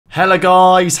Hello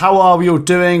guys, how are we all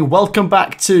doing? Welcome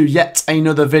back to yet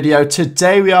another video.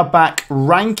 Today we are back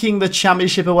ranking the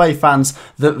Championship away fans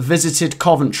that visited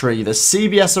Coventry, the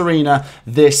CBS Arena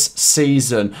this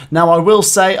season. Now I will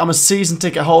say I'm a season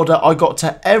ticket holder. I got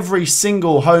to every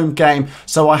single home game,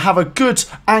 so I have a good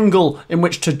angle in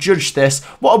which to judge this.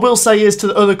 What I will say is to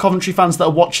the other Coventry fans that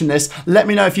are watching this, let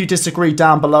me know if you disagree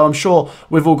down below. I'm sure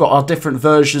we've all got our different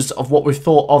versions of what we've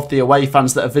thought of the away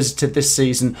fans that have visited this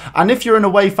season. And if you're an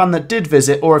away fan that did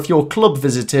visit, or if your club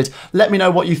visited, let me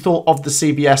know what you thought of the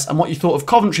CBS and what you thought of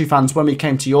Coventry fans when we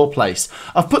came to your place.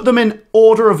 I've put them in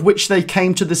order of which they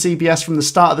came to the CBS from the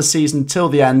start of the season till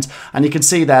the end, and you can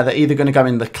see there they're either going to go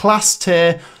in the class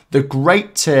tier, the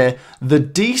great tier, the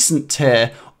decent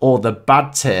tier, or the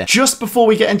bad tier. Just before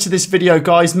we get into this video,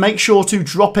 guys, make sure to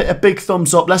drop it a big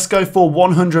thumbs up. Let's go for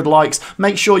 100 likes.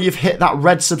 Make sure you've hit that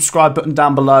red subscribe button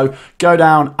down below. Go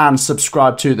down and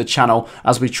subscribe to the channel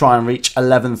as we try and reach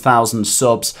 11,000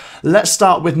 subs. Let's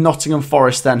start with Nottingham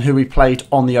Forest then, who we played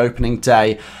on the opening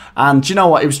day. And you know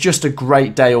what? It was just a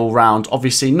great day all round.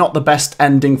 Obviously, not the best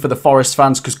ending for the Forest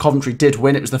fans because Coventry did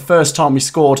win. It was the first time we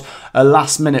scored a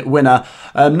last-minute winner.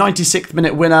 96th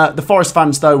minute winner. The Forest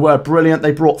fans, though, were brilliant.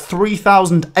 They brought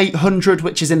 3,800,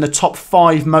 which is in the top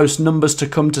 5 most numbers to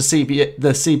come to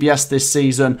the CBS this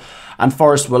season. And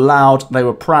Forest were loud. They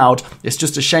were proud. It's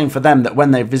just a shame for them that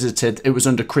when they visited, it was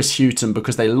under Chris Hughton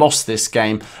because they lost this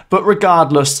game. But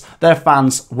regardless, their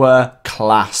fans were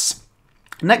class.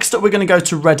 Next up, we're going to go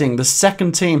to Reading, the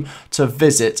second team to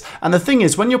visit. And the thing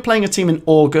is, when you're playing a team in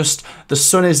August, the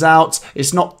sun is out,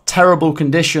 it's not terrible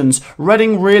conditions.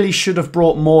 Reading really should have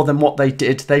brought more than what they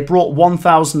did. They brought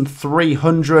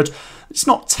 1,300. It's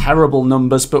not terrible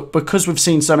numbers, but because we've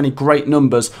seen so many great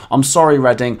numbers, I'm sorry,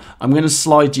 Reading, I'm going to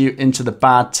slide you into the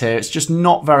bad tier. It's just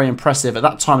not very impressive at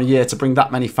that time of year to bring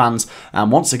that many fans. And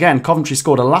once again, Coventry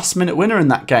scored a last-minute winner in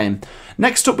that game.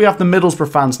 Next up, we have the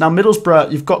Middlesbrough fans. Now,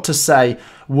 Middlesbrough, you've got to say,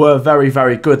 were very,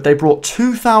 very good. They brought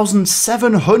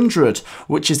 2,700,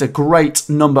 which is a great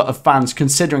number of fans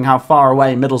considering how far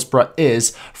away Middlesbrough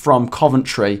is from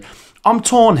Coventry. I'm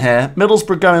torn here.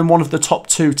 Middlesbrough go in one of the top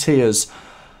 2 tiers.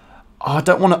 I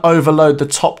don't want to overload the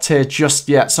top tier just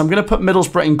yet, so I'm going to put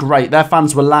Middlesbrough in great. Their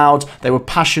fans were loud, they were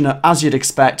passionate, as you'd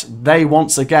expect. They,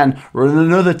 once again, were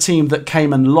another team that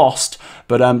came and lost,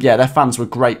 but yeah, their fans were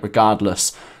great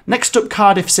regardless. Next up,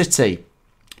 Cardiff City.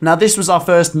 Now, this was our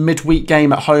first midweek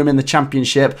game at home in the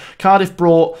Championship. Cardiff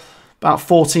brought about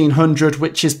 1,400,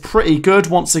 which is pretty good.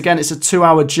 Once again, it's a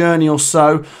 2-hour journey or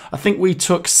so. I think we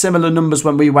took similar numbers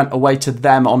when we went away to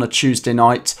them on a Tuesday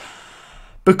night.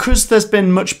 Because there's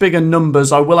been much bigger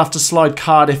numbers, I will have to slide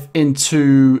Cardiff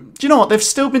into... Do you know what?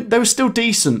 They were still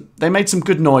decent. They made some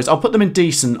good noise. I'll put them in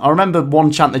decent. I remember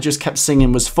one chant they just kept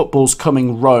singing was "Football's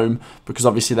coming Rome," because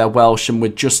obviously they're Welsh and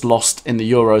we'd just lost in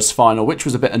the Euros final, which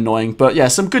was a bit annoying. But yeah,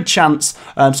 some good chants,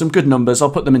 some good numbers.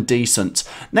 I'll put them in decent.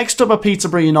 Next up are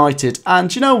Peterborough United.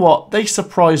 And you know what? They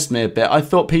surprised me a bit. I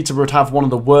thought Peterborough would have one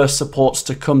of the worst supports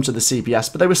to come to the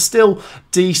CBS, but they were still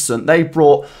decent. They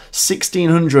brought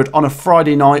 1,600 on a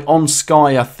Friday night on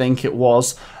Sky, I think it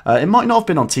was. It might not have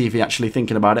been on TV, actually,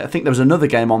 thinking about it. I think there was another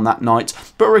game on that night.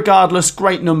 But regardless,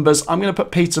 great numbers. I'm going to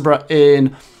put Peterborough in.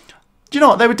 Do you know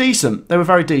what? They were decent. They were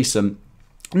very decent.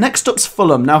 Next up's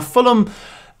Fulham. Now, Fulham...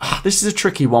 This is a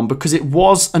tricky one because it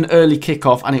was an early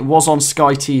kickoff and it was on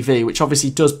Sky TV, which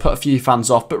obviously does put a few fans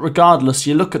off. But regardless,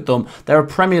 you look at them, they're a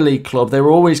Premier League club. They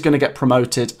were always going to get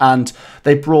promoted and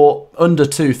they brought under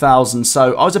 2,000.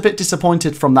 So I was a bit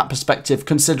disappointed from that perspective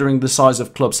considering the size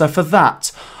of club. So for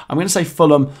that, I'm going to say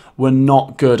Fulham were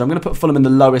not good. I'm going to put Fulham in the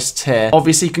lowest tier.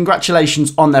 Obviously,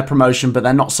 congratulations on their promotion, but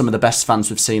they're not some of the best fans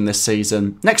we've seen this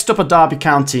season. Next up are Derby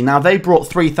County. Now, they brought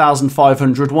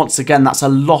 3,500. Once again, that's a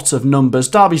lot of numbers.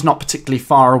 Derby's not particularly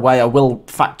far away. I will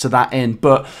factor that in,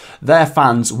 but their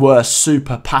fans were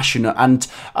super passionate, and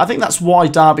I think that's why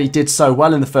Derby did so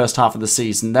well in the first half of the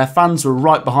season. Their fans were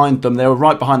right behind them. They were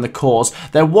right behind the cause.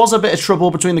 There was a bit of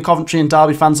trouble between the Coventry and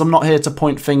Derby fans. I'm not here to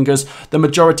point fingers. The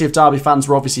majority of Derby fans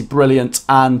were obviously brilliant,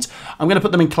 and I'm going to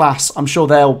put them in class. I'm sure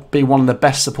they'll be one of the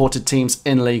best supported teams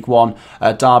in League One.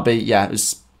 Derby, yeah, it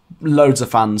was loads of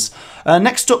fans.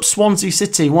 Next up, Swansea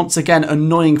City. Once again,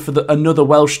 annoying for another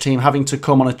Welsh team having to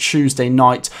come on a Tuesday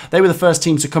night. They were the first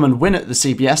team to come and win at the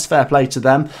CBS. Fair play to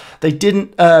them. They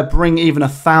didn't bring even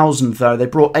 1,000 though. They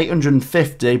brought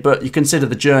 850, but you consider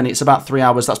the journey, it's about 3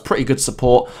 hours. That's pretty good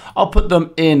support. I'll put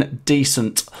them in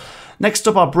decent. Next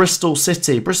up are Bristol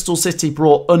City. Bristol City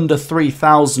brought under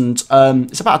 3,000.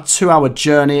 It's about a 2-hour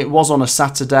journey. It was on a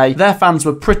Saturday. Their fans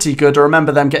were pretty good. I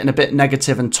remember them getting a bit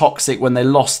negative and toxic when they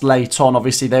lost late on.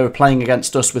 Obviously, they were playing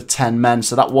against us with 10 men,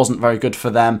 so that wasn't very good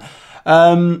for them.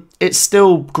 It's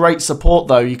still great support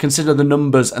though. You consider the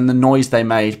numbers and the noise they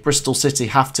made. Bristol City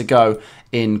have to go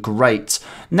in great.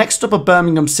 Next up are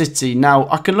Birmingham City. Now,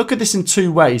 I can look at this in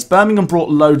two ways. Birmingham brought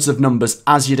loads of numbers,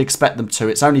 as you'd expect them to.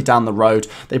 It's only down the road.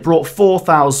 They brought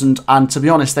 4,000, and to be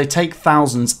honest, they take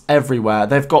thousands everywhere.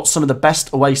 They've got some of the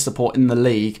best away support in the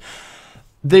league.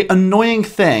 The annoying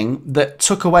thing that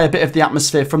took away a bit of the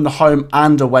atmosphere from the home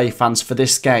and away fans for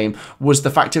this game was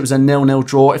the fact it was a 0-0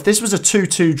 draw. If this was a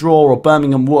 2-2 draw or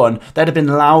Birmingham won, they'd have been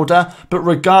louder. But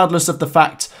regardless of the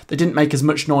fact they didn't make as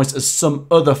much noise as some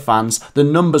other fans, the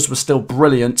numbers were still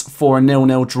brilliant for a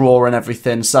 0-0 draw and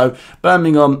everything. So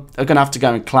Birmingham are going to have to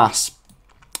go in class.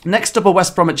 Next up are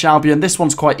West Bromwich Albion. This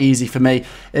one's quite easy for me.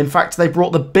 In fact, they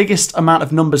brought the biggest amount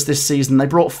of numbers this season. They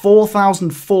brought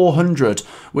 4,400,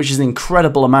 which is an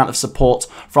incredible amount of support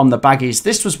from the Baggies.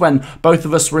 This was when both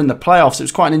of us were in the playoffs. It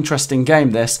was quite an interesting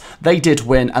game, this. They did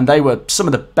win, and they were some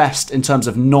of the best in terms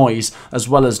of noise as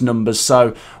well as numbers.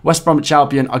 So West Bromwich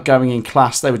Albion are going in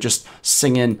class. They were just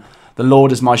singing "The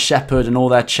Lord is my shepherd" and all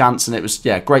their chants, and it was,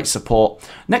 yeah, great support.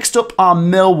 Next up are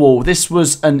Millwall. This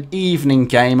was an evening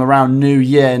game around New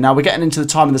Year. Now, we're getting into the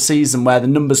time of the season where the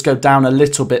numbers go down a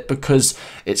little bit because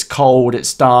it's cold,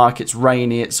 it's dark, it's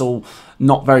rainy, it's all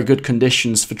not very good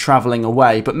conditions for travelling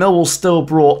away. But Millwall still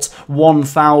brought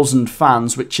 1,000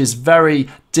 fans, which is very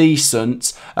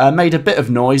decent. Made a bit of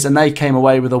noise, and they came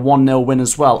away with a 1-0 win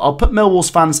as well. I'll put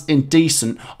Millwall's fans in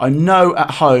decent. I know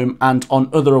at home and on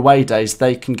other away days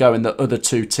they can go in the other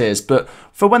two tiers, but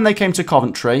for when they came to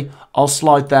Coventry, I'll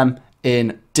slide them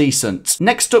in decent.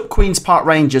 Next up, Queen's Park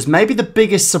Rangers. Maybe the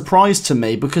biggest surprise to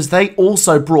me because they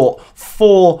also brought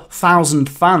 4,000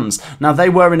 fans. Now, they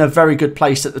were in a very good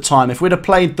place at the time. If we'd have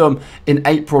played them in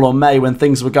April or May when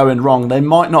things were going wrong, they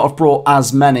might not have brought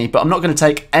as many, but I'm not going to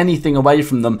take anything away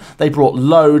from them. They brought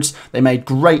loads, they made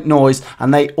great noise,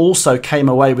 and they also came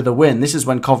away with a win. This is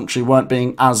when Coventry weren't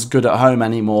being as good at home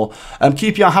anymore.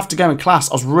 QPR have to go in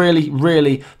class. I was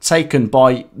really taken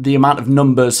by the amount of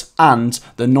numbers and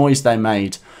the noise they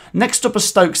made. Next up are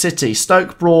Stoke City.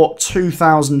 Stoke brought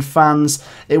 2,000 fans.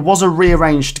 It was a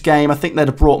rearranged game. I think they'd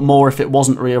have brought more if it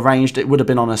wasn't rearranged. It would have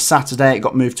been on a Saturday. It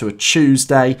got moved to a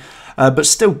Tuesday. But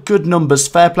still good numbers.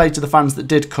 Fair play to the fans that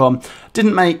did come.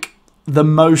 Didn't make the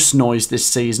most noise this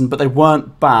season, but they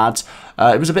weren't bad.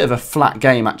 It was a bit of a flat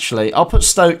game, actually. I'll put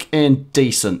Stoke in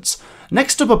decent.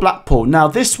 Next up are Blackpool. Now,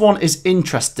 this one is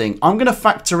interesting. I'm going to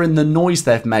factor in the noise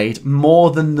they've made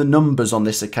more than the numbers on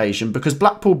this occasion because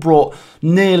Blackpool brought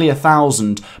nearly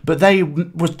 1,000, but they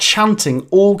were chanting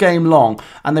all game long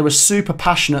and they were super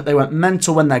passionate. They went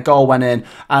mental when their goal went in,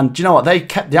 and do you know what? They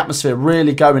kept the atmosphere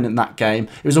really going in that game.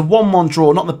 It was a 1-1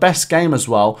 draw, not the best game as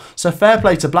well, so fair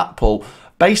play to Blackpool.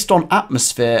 Based on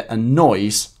atmosphere and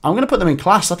noise, I'm going to put them in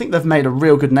class. I think they've made a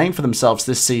real good name for themselves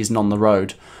this season on the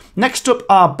road. Next up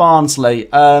are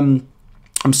Barnsley. I'm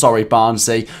sorry,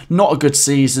 Barnsley. Not a good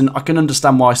season. I can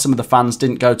understand why some of the fans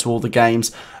didn't go to all the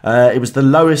games. It was the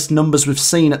lowest numbers we've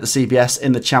seen at the CBS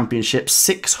in the Championship.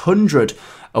 600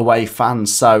 away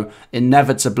fans. So,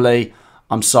 inevitably,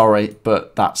 I'm sorry,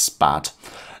 but that's bad.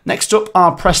 Next up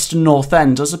are Preston North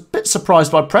End. I was a bit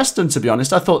surprised by Preston, to be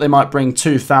honest. I thought they might bring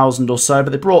 2,000 or so, but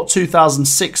they brought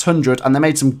 2,600 and they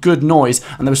made some good noise,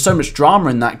 and there was so much drama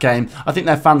in that game. I think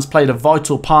their fans played a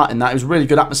vital part in that. It was a really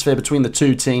good atmosphere between the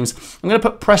two teams. I'm going to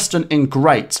put Preston in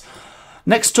great.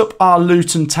 Next up are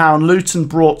Luton Town. Luton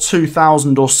brought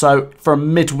 2,000 or so for a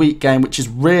midweek game, which is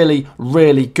really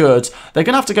good. They're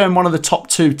going to have to go in one of the top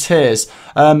two tiers.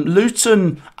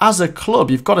 Luton, as a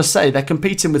club, you've got to say, they're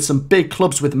competing with some big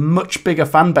clubs with much bigger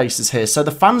fan bases here. So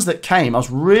the fans that came, I was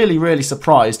really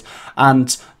surprised,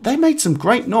 and they made some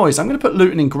great noise. I'm going to put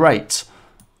Luton in great.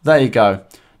 There you go.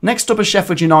 Next up is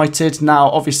Sheffield United. Now,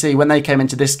 obviously, when they came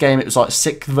into this game, it was like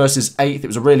 6th versus 8th. It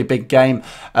was a really big game.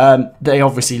 They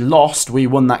obviously lost. We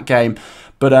won that game.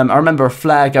 But I remember a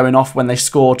flare going off when they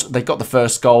scored. They got the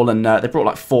first goal and they brought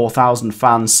like 4,000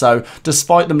 fans. So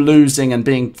despite them losing and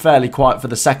being fairly quiet for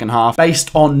the second half, based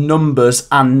on numbers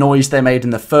and noise they made in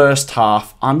the first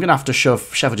half, I'm going to have to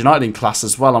shove Sheffield United in class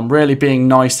as well. I'm really being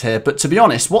nice here. But to be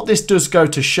honest, what this does go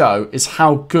to show is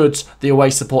how good the away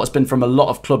support has been from a lot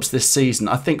of clubs this season.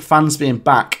 I think fans being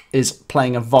back is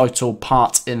playing a vital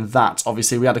part in that.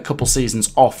 Obviously, we had a couple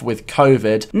seasons off with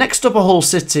COVID. Next up are Hull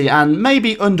City, and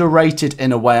maybe underrated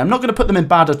in a way. I'm not going to put them in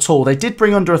bad at all. They did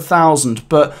bring under 1,000,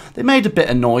 but they made a bit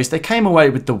of noise. They came away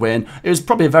with the win. It was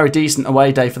probably a very decent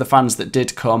away day for the fans that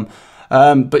did come.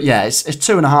 But yeah, it's a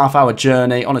 2.5 hour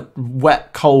journey on a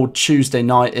wet, cold Tuesday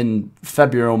night in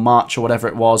February or March or whatever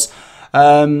it was.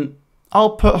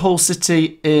 I'll put Hull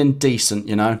City in decent,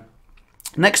 you know.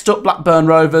 Next up, Blackburn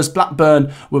Rovers.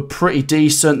 Blackburn were pretty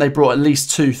decent. They brought at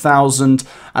least 2,000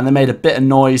 and they made a bit of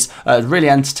noise. Really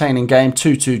entertaining game,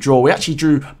 2-2 draw. We actually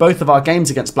drew both of our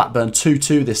games against Blackburn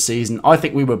 2-2 this season. I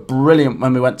think we were brilliant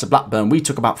when we went to Blackburn. We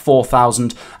took about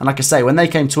 4,000 and like I say, when they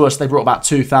came to us, they brought about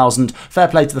 2,000. Fair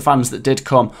play to the fans that did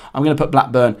come. I'm going to put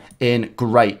Blackburn in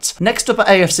great. Next up at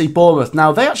AFC Bournemouth.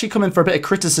 Now, they actually come in for a bit of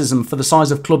criticism for the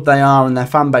size of club they are and their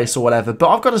fan base or whatever, but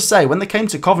I've got to say, when they came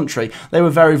to Coventry, they were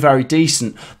very, very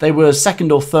decent. They were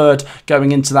second or third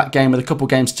going into that game with a couple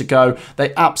games to go.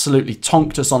 They absolutely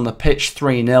tonked us on the pitch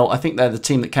 3-0. I think they're the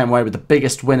team that came away with the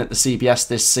biggest win at the CBS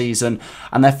this season,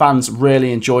 and their fans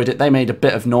really enjoyed it. They made a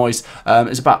bit of noise.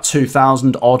 It's about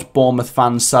 2,000 odd Bournemouth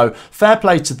fans, so fair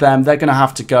play to them. They're going to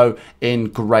have to go in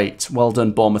great. Well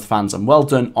done, Bournemouth fans, and well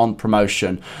done on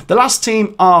promotion. The last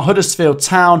team are Huddersfield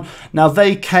Town. Now,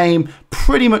 they came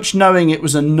pretty much knowing it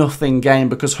was a nothing game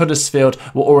because Huddersfield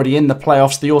were already in the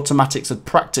playoffs. The automatics had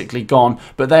practically gone,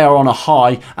 but they are on a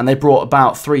high and they brought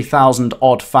about 3,000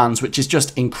 odd fans, which is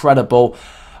just incredible.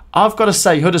 I've got to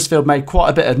say Huddersfield made quite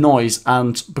a bit of noise,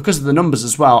 and because of the numbers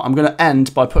as well, I'm going to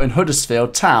end by putting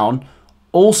Huddersfield Town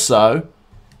also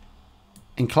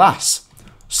in class.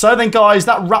 So then guys,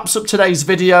 that wraps up today's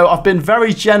video. I've been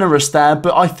very generous there,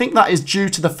 but I think that is due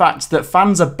to the fact that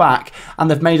fans are back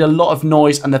and they've made a lot of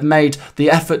noise and they've made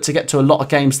the effort to get to a lot of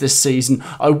games this season.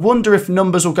 I wonder if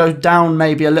numbers will go down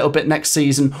maybe a little bit next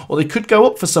season, or they could go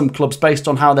up for some clubs based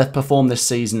on how they've performed this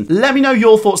season. Let me know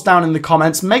your thoughts down in the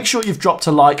comments. Make sure you've dropped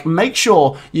a like, make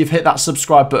sure you've hit that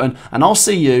subscribe button, and I'll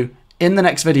see you in the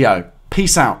next video.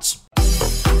 Peace out.